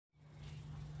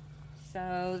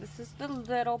So this is the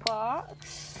little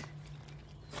box.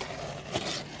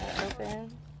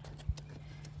 Open.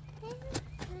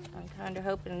 I'm kind of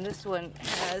hoping this one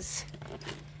has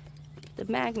the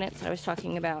magnets I was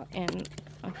talking about in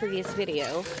a previous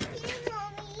video.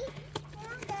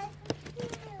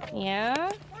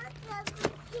 Yeah?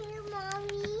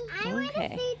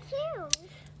 Okay.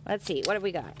 Let's see, what have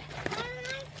we got?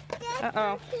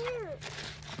 Uh-oh.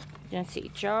 Let's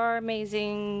see, Jar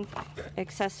Amazing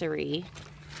Accessory.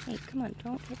 Hey, come on,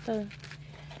 don't hit the...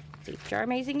 Let's see, Jar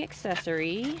Amazing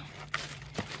Accessory.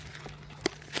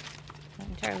 Not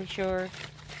entirely sure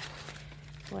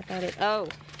what that is. Oh,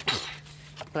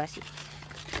 bless you.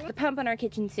 The pump on our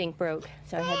kitchen sink broke,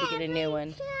 so I had to get a new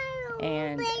one.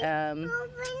 And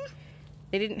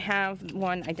they didn't have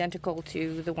one identical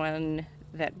to the one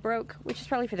that broke, which is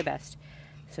probably for the best,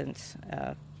 since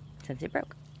it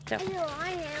broke. So,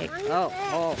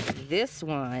 this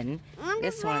one,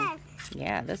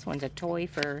 yeah, this one's a toy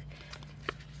for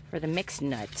the mixed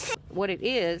nuts. What it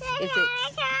is it's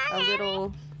a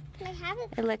little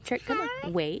electric, come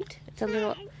on, wait, it's a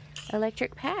little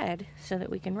electric pad so that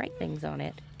we can write things on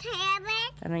it.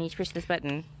 And then you push this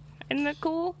button. Isn't that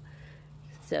cool?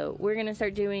 So we're gonna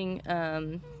start doing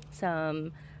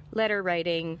some letter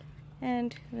writing,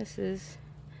 and this is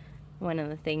one of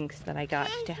the things that I got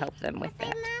to help them with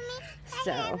that.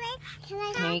 So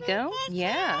there you go.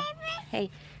 Yeah.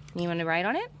 Hey, you want to write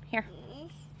on it? Here.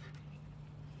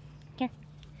 Here.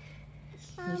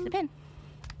 Use the pen.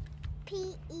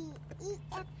 P-E-E-F-C-C-E.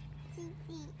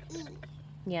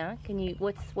 Yeah. Can you?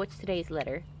 What's today's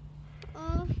letter?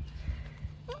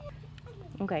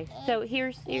 Okay. So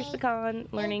here's Pecan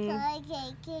learning a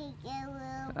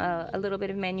little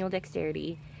bit of manual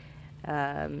dexterity.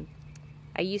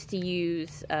 I used to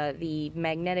use the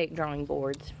magnetic drawing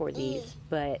boards for these,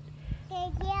 but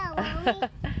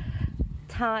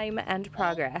time and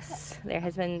progress. There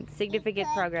has been significant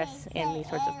progress in these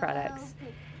sorts of products.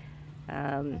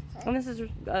 And this is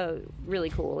really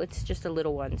cool. It's just a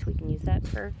little one, so we can use that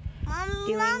for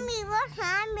doing... Mommy, what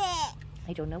time is it?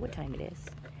 I don't know what time it is.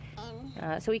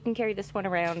 So we can carry this one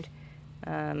around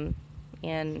in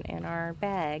our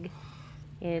bag,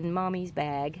 in Mommy's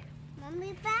bag.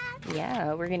 Mommy's bag?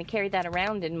 Yeah, we're going to carry that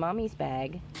around in Mommy's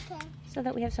bag, Okay. so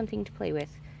that we have something to play with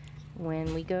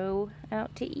when we go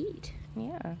out to eat.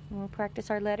 Yeah, we'll practice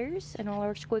our letters and all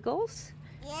our squiggles.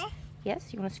 Yes.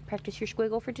 Yes, you want to practice your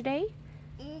squiggle for today?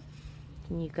 Yes.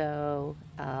 Can you go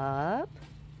up?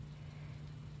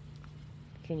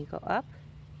 Can you go up?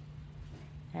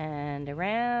 And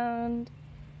around.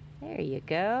 There you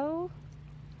go.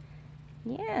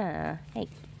 Yeah. Hey,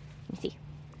 let me see.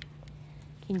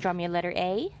 Can you draw me a letter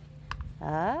A?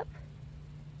 Up,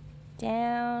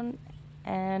 down,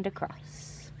 and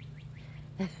across.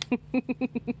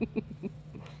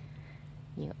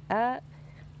 You up,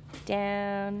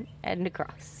 down, and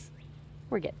across.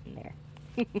 We're getting there.